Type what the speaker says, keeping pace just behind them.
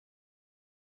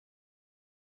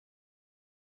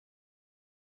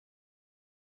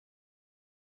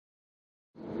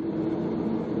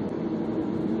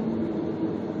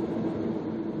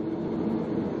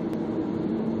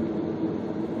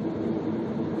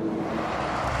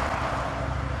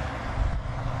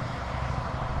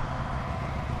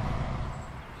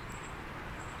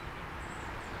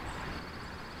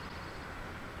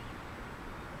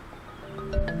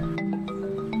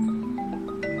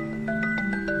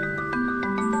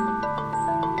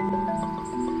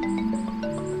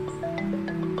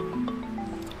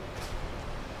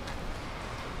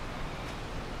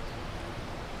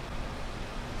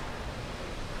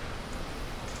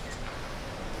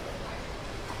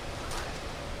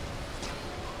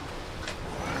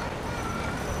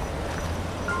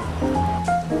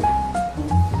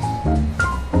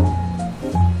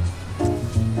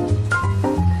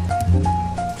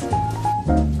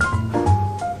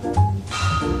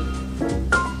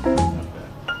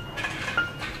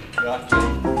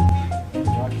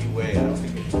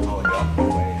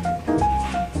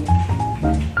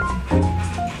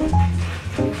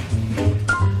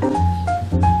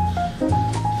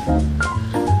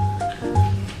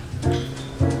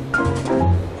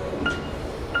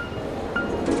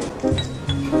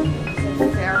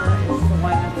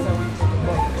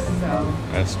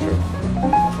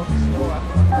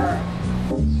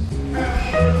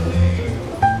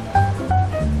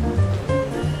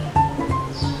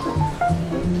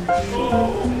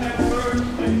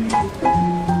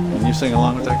sing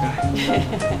along with that guy?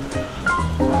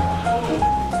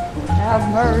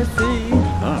 Have mercy. All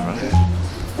right.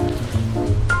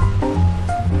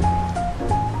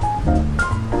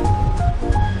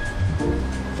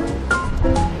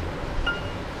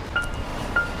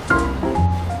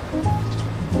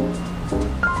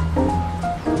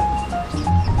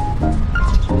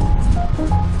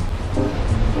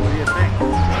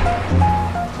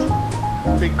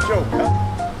 Big joke, huh?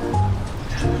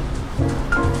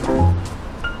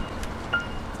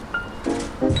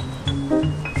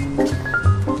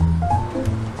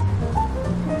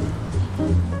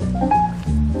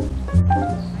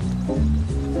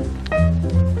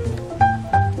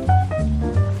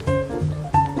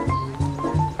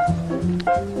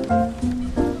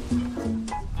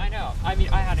 I know. I mean,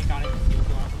 I hadn't got it.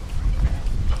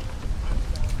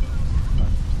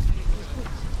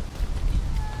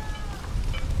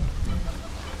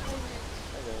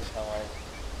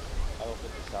 I will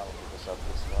put this out, I'll put this up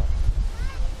this way.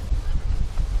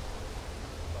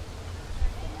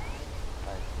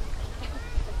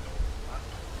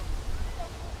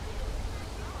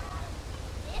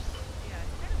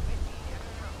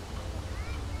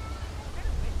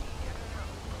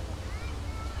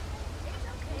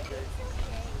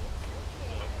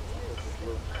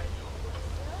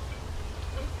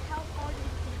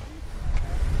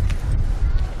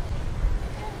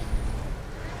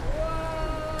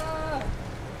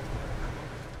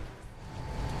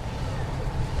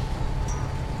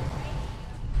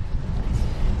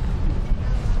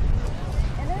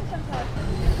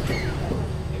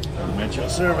 Metro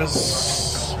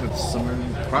service with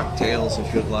some cocktails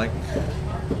if you'd like.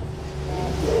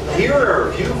 Here are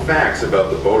a few facts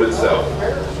about the boat itself.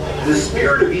 The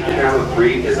Spirit of Ethan Allen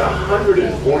III is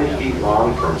 140 feet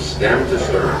long from stem to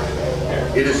stern.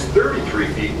 It is 33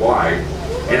 feet wide,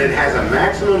 and it has a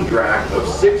maximum draft of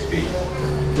 6 feet.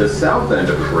 The south end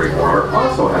of the breakwater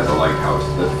also has a lighthouse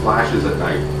that flashes at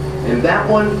night, and that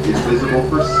one is visible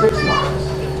for 6 miles.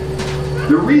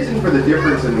 The reason for the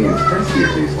difference in the intensity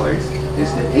of these lights is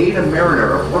to aid a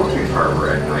mariner approaching harbor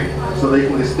at night so they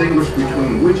can distinguish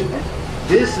between which end.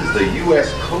 This is the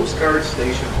U.S. Coast Guard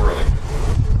Station Burlington.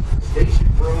 Station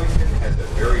Burlington has a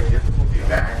very difficult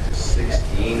back to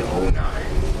 1609.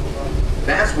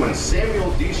 That's when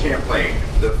Samuel D. Champlain,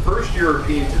 the first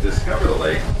European to discover the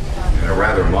lake, and a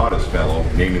rather modest fellow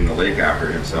naming the lake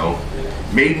after himself,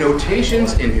 made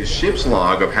notations in his ship's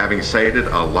log of having sighted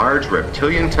a large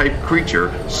reptilian-type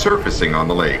creature surfacing on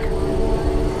the lake.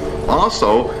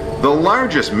 Also, the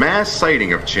largest mass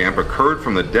sighting of Champ occurred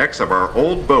from the decks of our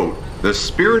old boat, the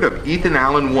Spirit of Ethan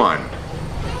Allen I.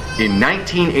 In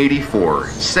 1984,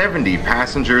 70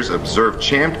 passengers observed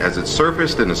Champ as it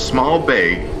surfaced in a small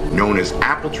bay known as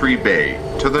Apple Tree Bay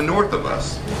to the north of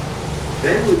us.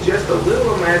 Then with just a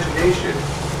little imagination,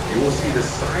 you will see the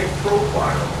side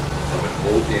profile of an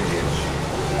old Indian chief.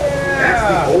 That's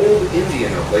the old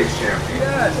Indian of Lake Champlain.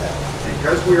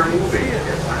 Because we are moving,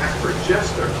 it lasts for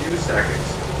just a few seconds.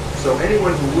 So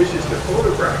anyone who wishes to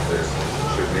photograph this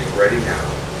should make ready now.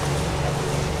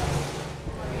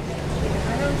 I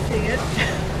don't see it.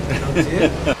 You don't see it? You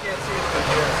can't see it from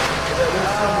here. There's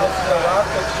some that's the rock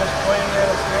that's just pointing at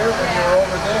us there, but you're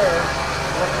over there,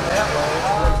 looking that way.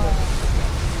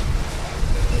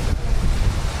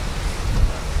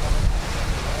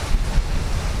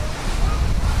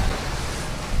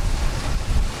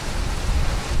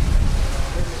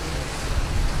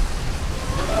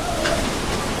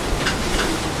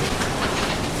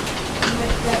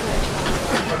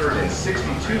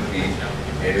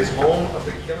 And is home of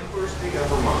the University of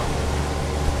Vermont.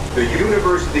 The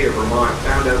University of Vermont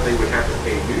found out they would have to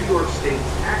pay New York State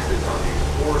taxes on these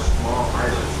 4 small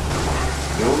islands,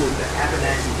 known as the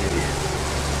Abenaki Indians.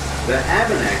 The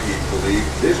Abenaki believe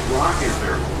this rock is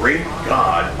their great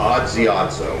god,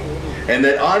 Odziatso, and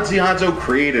that Odziatso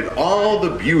created all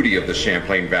the beauty of the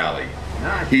Champlain Valley.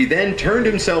 He then turned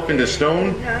himself into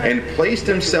stone and placed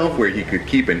himself where he could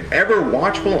keep an ever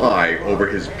watchful eye over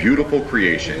his beautiful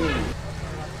creation.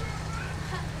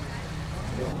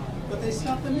 But they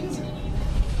stopped the music.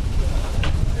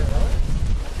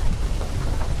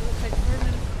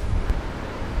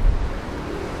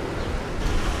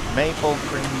 Maple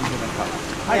creamies in a cup.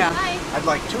 Yeah. Hi. I'd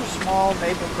like 2 small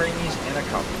maple creamies in a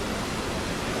cup.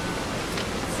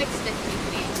 $6.50,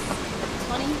 please.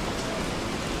 20.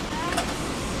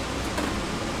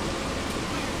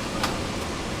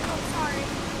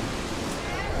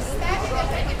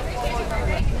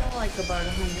 Like about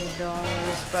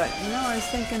 $100, but you know, I was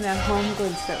thinking that Home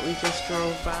Goods that we just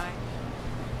drove by.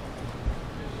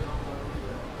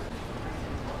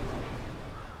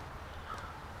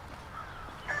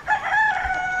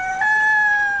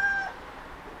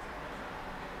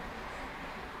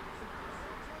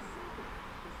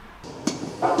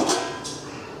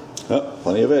 Oh,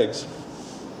 plenty of eggs.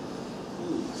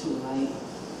 Too light.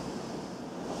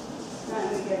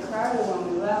 Starting to get crowded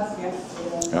when we left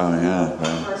yesterday. Oh,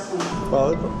 yeah. First one.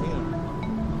 Well, you know.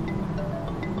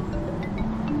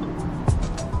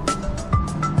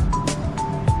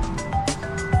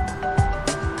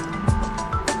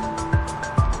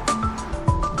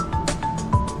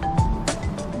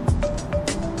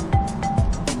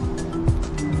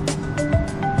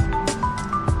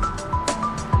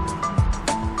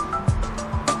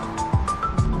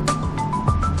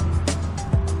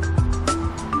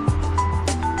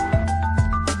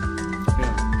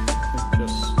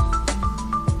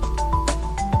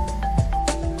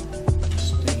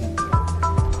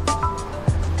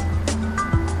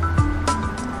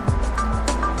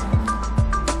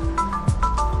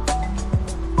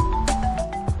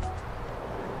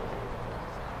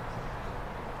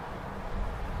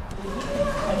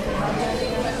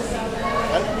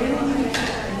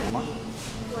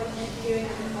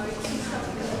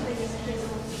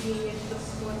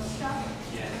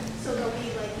 So there'll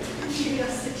be like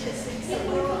statistics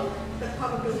and the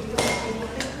probability of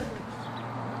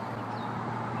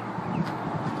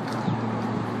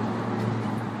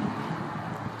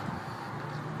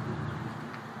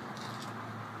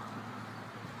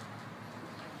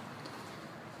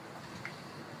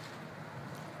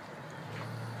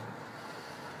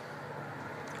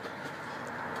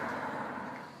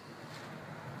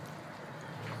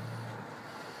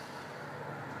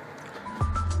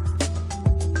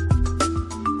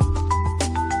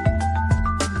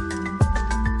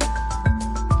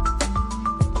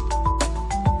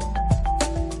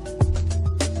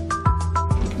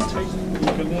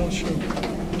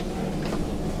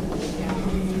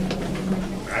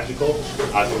magical.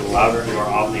 So the louder and more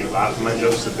often you laugh at my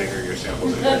jokes, the bigger your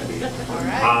samples are going to be.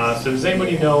 So does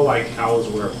anybody know why cows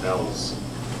wear bells?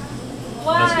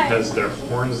 Why? That's because their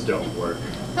horns don't work.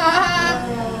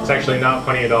 It's actually not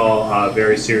funny at all,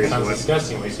 very serious. Sounds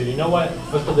disgusting. We said, you know what,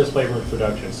 let's put this flavor in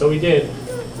production. So we did.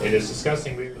 It is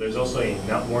disgusting. There's also a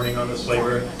nut warning on this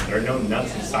flavor. There are no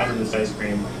nuts inside of this ice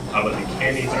cream, but the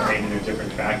candies are made in a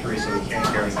different factory, so we can't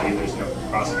guarantee there's no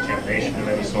cross-contamination of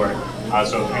any sort.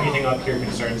 So if anything up here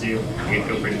concerns you, you can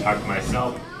feel free to talk to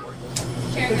myself.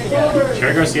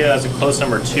 Cherry Garcia is a close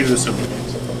number 2, so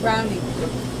Brownie.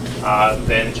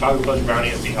 then chocolate fudge brownie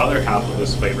is the other half of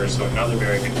this flavor, so another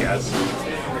very good guess.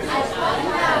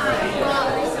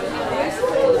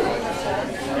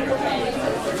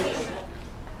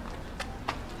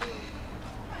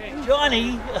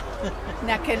 Johnny.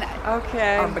 Now can I,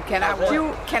 Okay.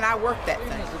 can I work that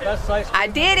thing? The best ice cream I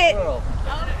did it. in the world.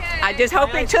 I just hope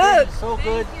it Ice cream took. is so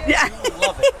good. Yeah. You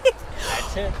love it.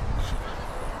 That's it.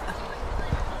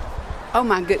 Oh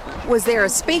my good. Was there a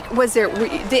speak? Was there?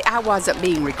 I wasn't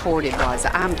being recorded, was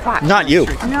I? I'm quite. Not you.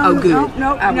 country. No, Oh, good.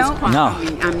 no, I was no. quite, No. I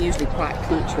mean, I'm usually quite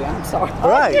country. I'm sorry.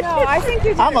 Right. No, I think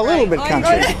you did I'm a little bit All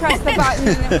country. you do is press the button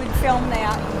and then we'd film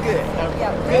that. Good.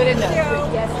 Yeah, Good thank enough.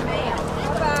 you. Yes, ma'am.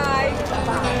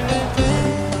 Bye.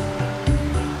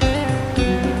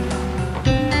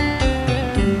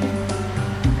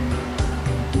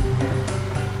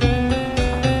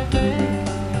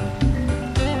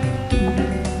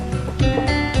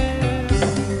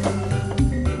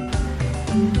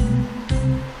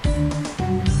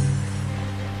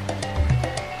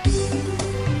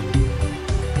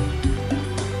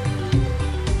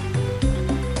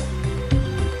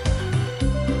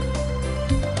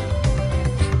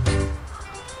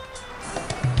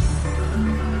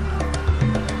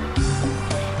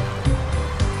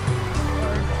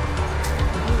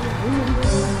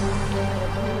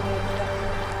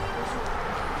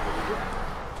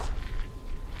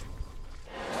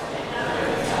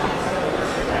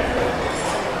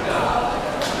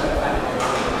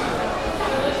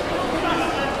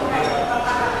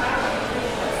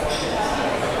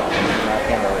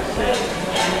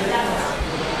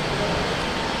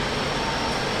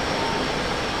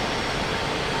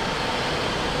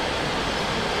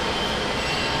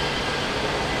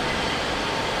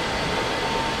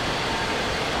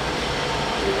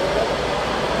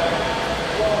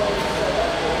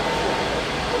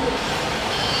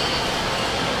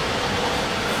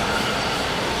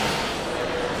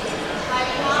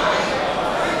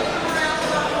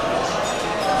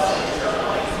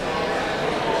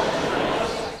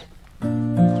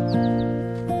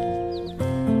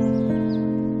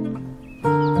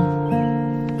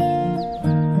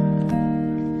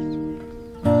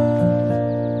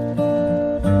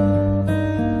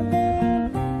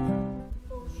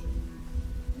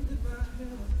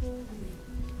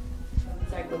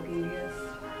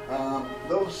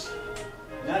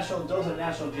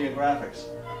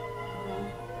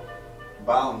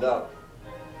 bound up.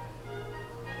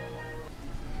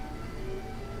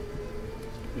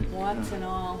 Watts and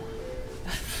all.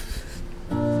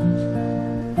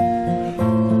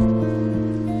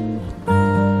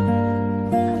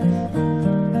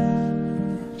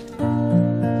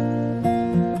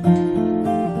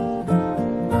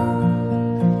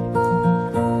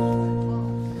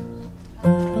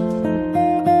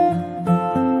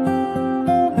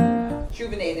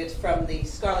 From the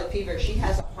scarlet fever, she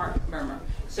has a heart murmur,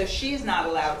 so she is not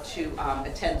allowed to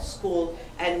attend school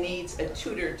and needs a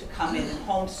tutor to come in and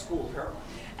homeschool her.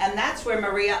 And that's where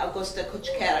Maria Augusta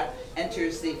Kuchkera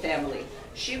enters the family.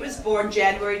 She was born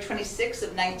January 26th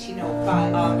of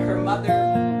 1905. Her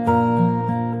mother.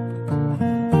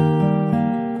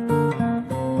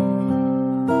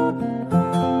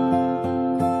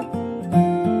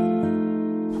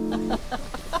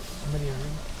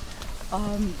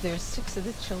 There's 6 of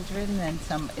the children and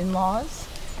some in-laws,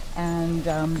 and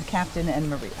the captain and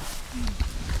Maria.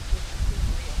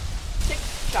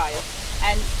 6th child,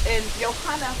 and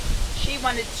Johanna, she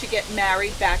wanted to get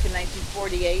married back in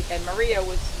 1948, and Maria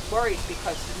was worried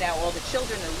because now all the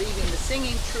children are leaving the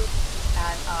singing troupe,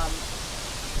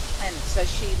 and so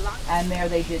she locked. And there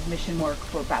they did mission work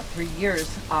for about 3 years,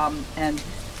 and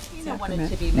Tina wanted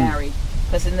to be married.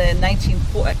 Because in the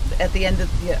at the end of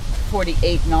the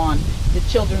 48 and on, the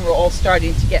children were all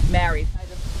starting to get married.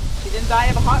 She didn't die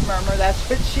of a heart murmur. That's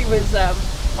what she was.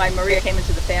 Why Maria came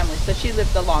into the family. So she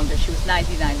lived the longer. She was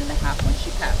 99 and a half when she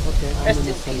passed. Okay. Rest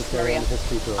in peace, Maria.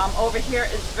 Over here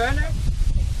is Werner.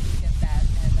 Get that,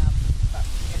 and but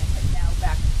we're gonna head now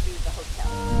back to the hotel.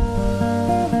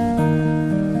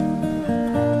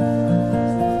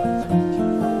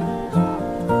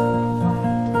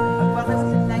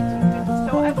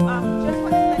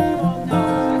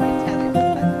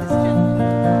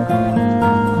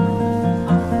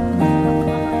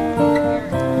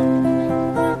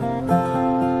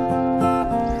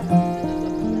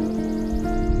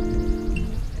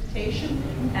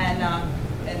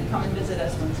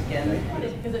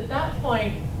 Because at that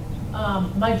point,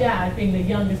 my dad, being the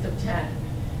youngest of 10,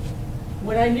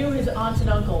 when I knew his aunts and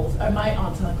uncles, or my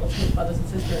aunts and uncles, his brothers and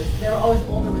sisters, they were always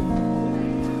older than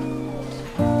me.